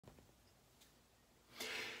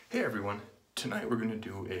Hey everyone, tonight we're going to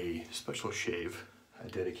do a special shave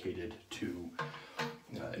dedicated to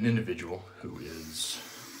an individual who is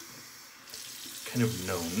kind of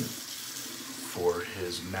known for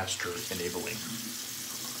his master enabling.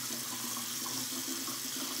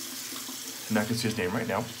 And I can see his name right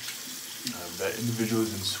now. That individual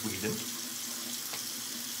is in Sweden.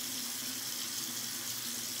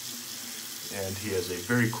 And he has a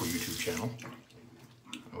very cool YouTube channel,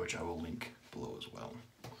 which I will link below as well.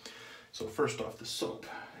 So first off, the soap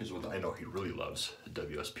is what I know he really loves, the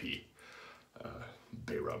WSP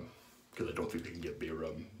Bay Rum, because I don't think they can get Bay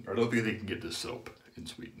Rum, or I don't think they can get this soap in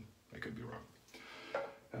Sweden. I could be wrong.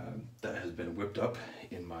 That has been whipped up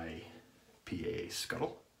in my PA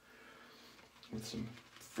scuttle with some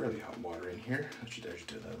fairly hot water in here. I should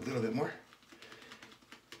do that a little bit more.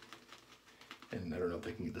 And I don't know if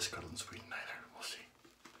they can get the scuttle in Sweden either. We'll see.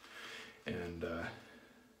 And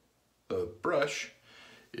the brush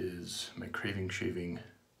is my Craving Shaving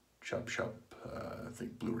Chop Shop, I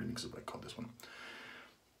think Blue Remix is what I call this one.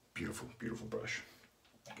 Beautiful, beautiful brush.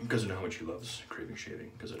 Because I know how much he loves Craving Shaving,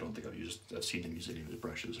 because I don't think I've seen him use any of his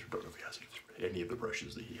brushes, or don't know if he has any of the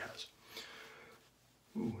brushes that he has.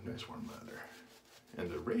 Ooh, nice warm leather. And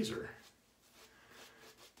the razor.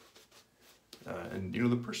 And you know,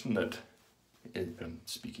 the person that I'm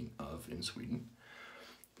speaking of in Sweden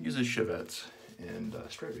uses chevettes and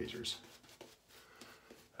straight razors.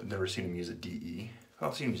 I've never seen him use a DE.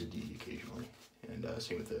 I've seen him use a DE occasionally, and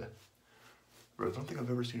same with the. But I don't think I've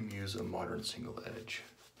ever seen him use a modern single edge.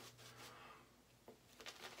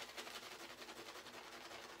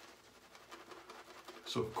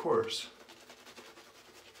 So of course,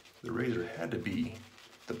 the razor had to be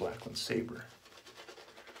the Blackland Sabre.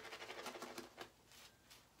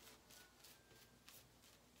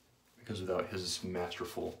 Because without his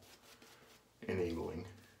masterful enabling,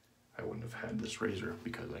 I wouldn't have had this razor,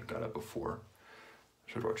 because I got it before I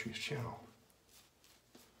started watching his channel.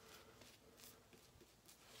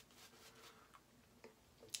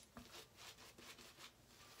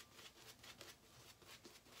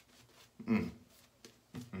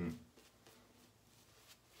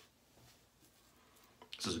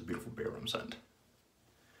 This is a beautiful Bay Rum scent.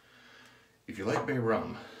 If you like Bay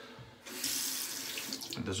Rum,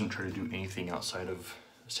 it doesn't try to do anything outside of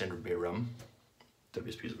standard Bay Rum,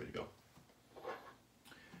 WSP is the way to go.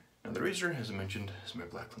 Now the razor, as I mentioned, is my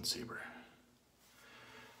Blackland Sabre.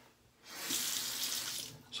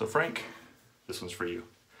 So Frank, this one's for you.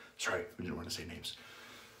 Sorry, we didn't want to say names.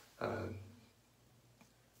 Don't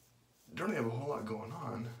really have a whole lot going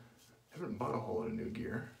on. Haven't bought a whole lot of new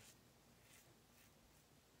gear.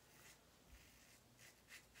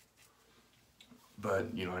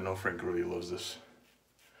 But, you know, I know Frank really loves this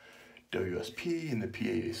WSP and the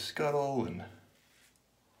PA scuttle and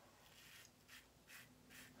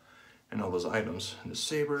all those items. And the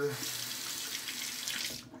Sabre,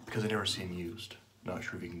 because I never see him used. Not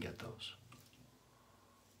sure if you can get those.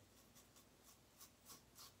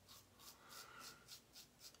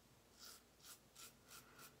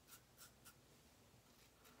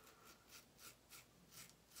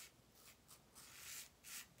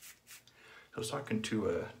 I was talking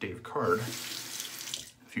to Dave Card a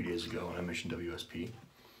few days ago, and I mentioned WSP,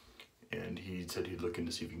 and he said he'd look in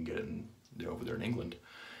to see if he can get it over there in England,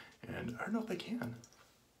 and I don't know if they can.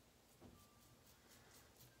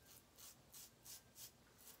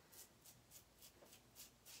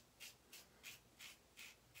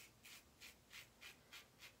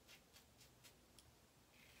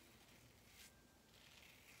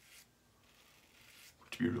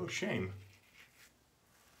 Which would be a real shame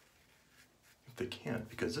if they can't,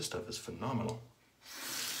 because this stuff is phenomenal.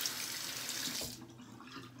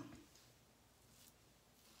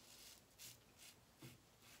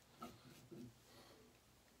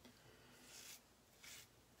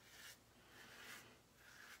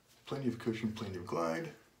 Plenty of cushion, plenty of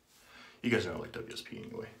glide. You guys know I like WSP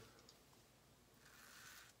anyway.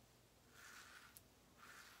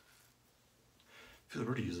 I feel like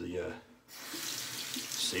we're to use the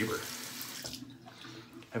Sabre.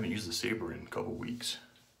 I haven't used the Sabre in a couple weeks.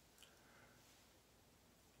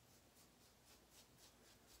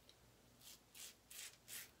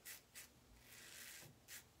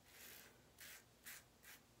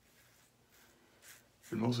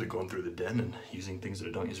 Been mostly going through the den and using things that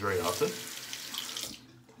I don't use very often.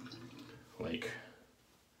 Like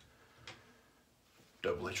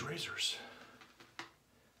double-edged razors.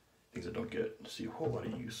 Things I don't get to see a whole lot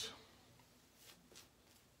of use.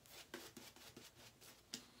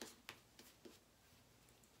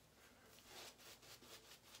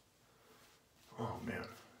 Oh man,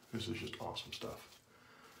 this is just awesome stuff.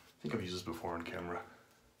 I think I've used this before on camera.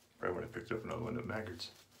 Right when I picked up another one of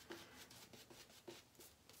maggots.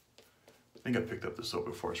 I think I picked up the soap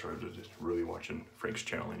before I started really watching Frank's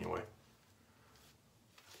channel anyway.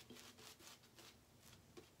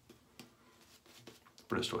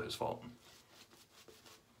 But it's still his fault.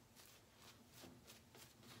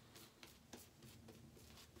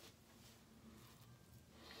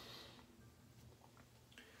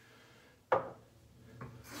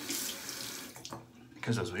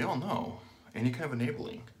 Because as we all know, any kind of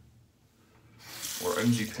enabling or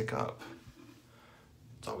items you pick up,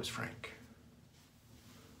 it's always Frank.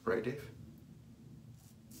 Right, Dave?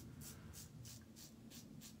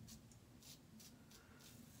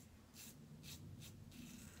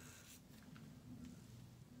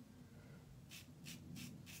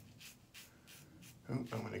 Oh,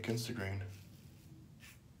 I went against the grain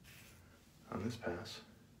on this pass.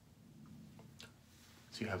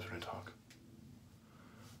 See what happens when I talk.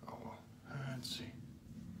 Oh well, let's see.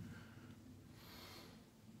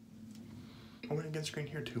 I went against grain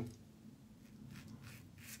here too.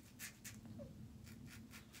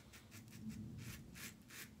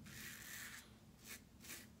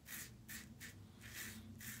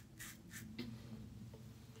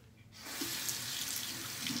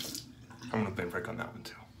 I'm gonna blame Frank on that one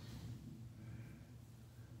too.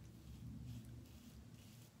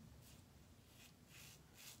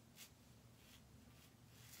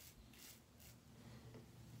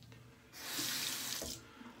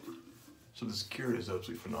 So this gear is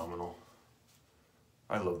absolutely phenomenal.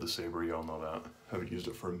 I love the saber, y'all know that. Haven't used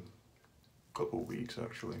it for a couple of weeks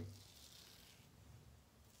actually.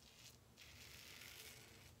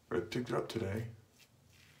 But I picked it up today.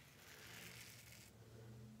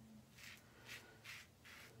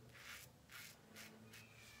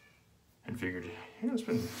 And figured, yeah, it's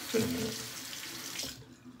been a minute.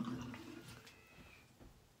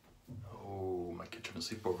 Oh, my kitchen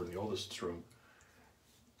asleep over in the oldest room.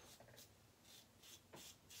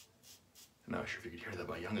 And I'm not sure if you could hear that,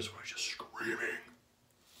 my youngest one was just screaming.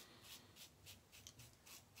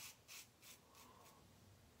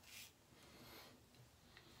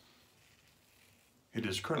 It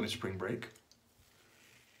is currently spring break.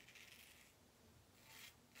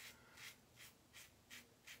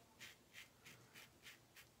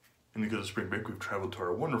 And because of spring break, we've traveled to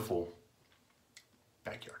our wonderful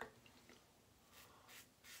backyard.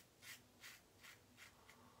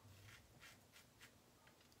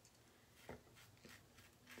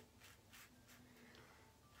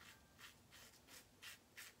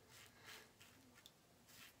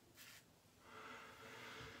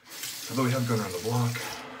 Although we have gone around the block,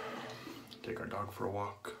 take our dog for a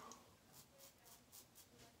walk.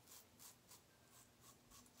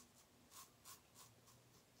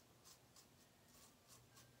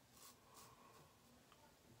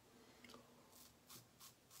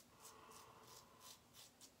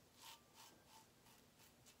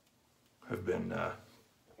 I've been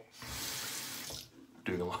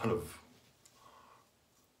doing a lot of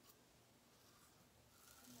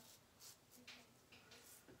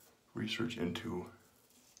research into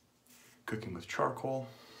cooking with charcoal.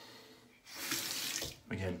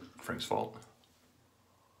 Again, Frank's fault.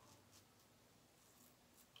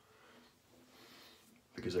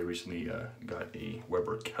 Because I recently got a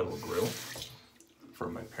Weber kettle grill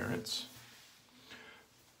from my parents.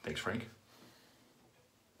 Thanks, Frank.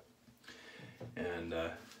 And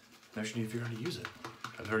I actually need to figure out how to use it.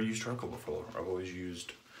 I've never used charcoal before. I've always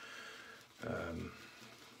used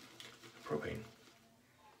propane.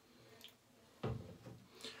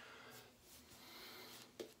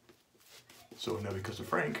 So now because of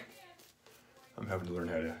Frank, I'm having to learn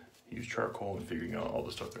how to use charcoal and figuring out all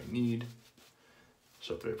the stuff that I need.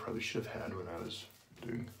 Stuff that I probably should have had when I was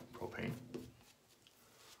doing propane.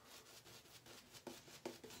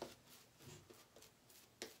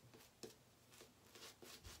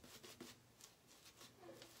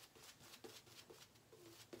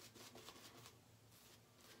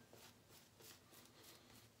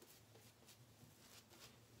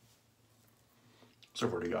 So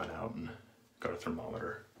I've already gone out and got a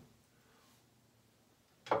thermometer.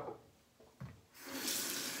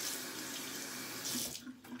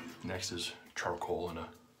 Next is charcoal in a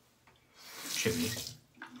chimney.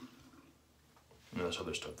 And there's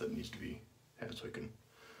other stuff that needs to be had so I can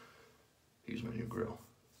use my new grill.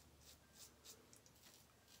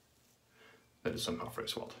 That is somehow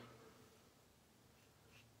Frank's fault.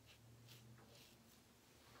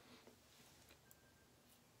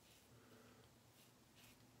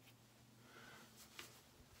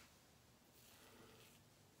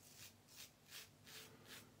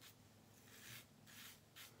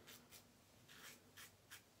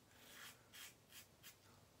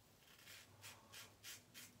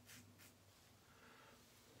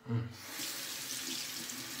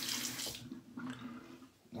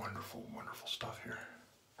 Wonderful, wonderful stuff here.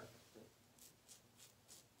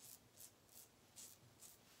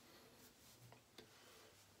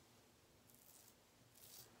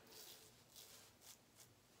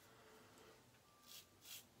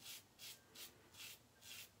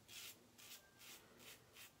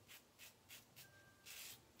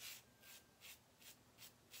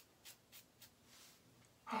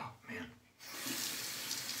 Oh, man.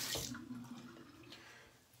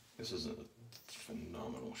 This is a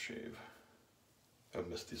phenomenal shave. I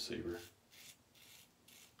missed the saber.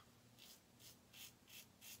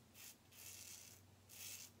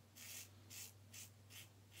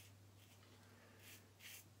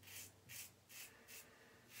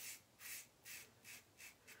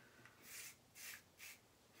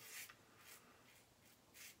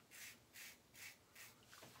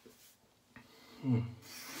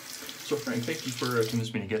 So Frank, thank you for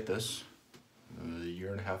convincing me to get this. A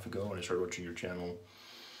year and a half ago when I started watching your channel,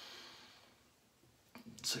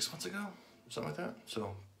 6 months ago, something like that.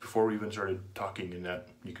 So before we even started talking in that,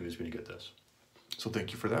 you convinced me to get this. So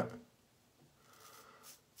thank you for that.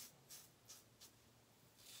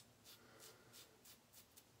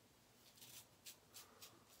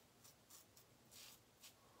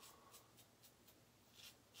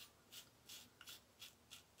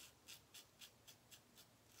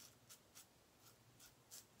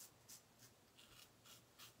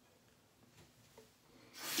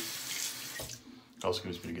 Also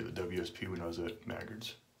convinced me to get the WSP when I was at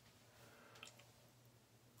Maggard's.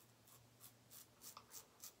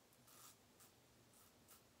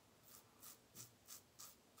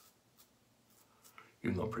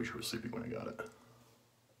 Even though I'm pretty sure I was sleeping when I got it.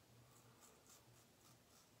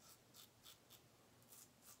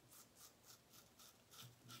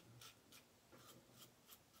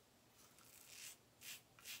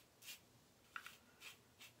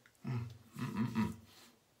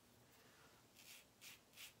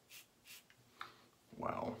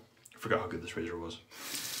 Wow, I forgot how good this razor was.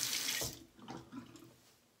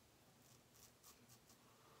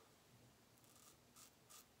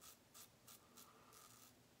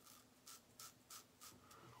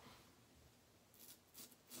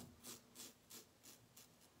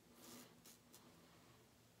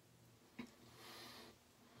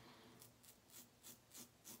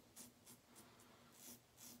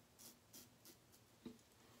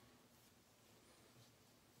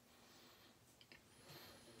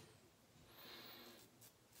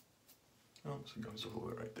 Oh, so it goes a little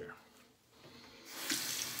bit right there.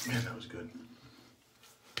 Man, that was good.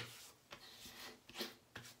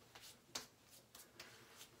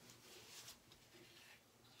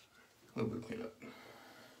 A little bit of cleanup.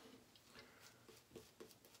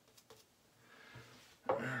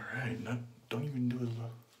 All right, don't even do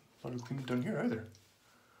a lot of cleanup down here either.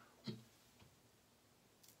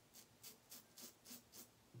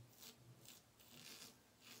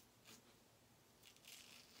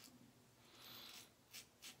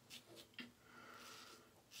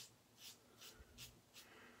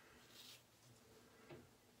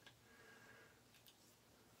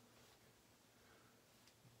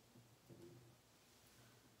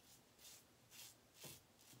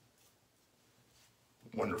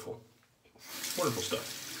 Wonderful. Wonderful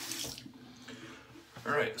stuff.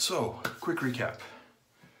 All right, so quick recap.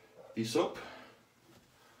 The soap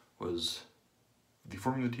was the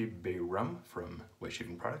Formula T Bay Rum from White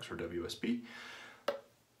Shaving Products, or WSP.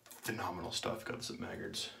 Phenomenal stuff. Got this at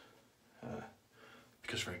Maggard's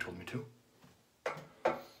because Frank told me to.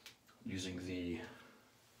 Using the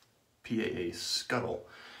PAA scuttle,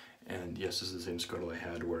 and yes, this is the same scuttle I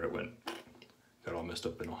had where it got all messed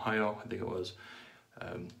up in Ohio, I think it was.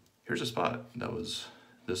 Here's a spot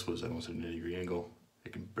this was almost at a 90-degree angle.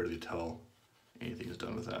 You can barely tell anything is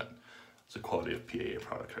done with that. It's a quality of PAA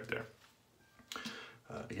product right there.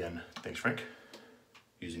 Again, thanks Frank.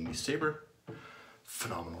 Using the Saber,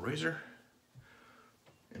 phenomenal razor,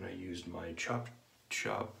 and I used my Chop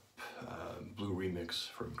Blue Remix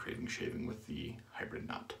from Craving Shaving with the hybrid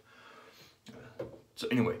knot. So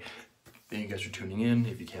anyway, thank you guys for tuning in.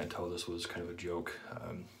 If you can't tell, this was kind of a joke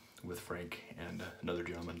with Frank and another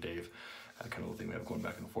gentleman, Dave, kind of a thing we have going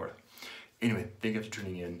back and forth. Anyway, thank you guys for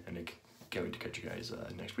tuning in, and I can't wait to catch you guys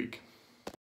next week.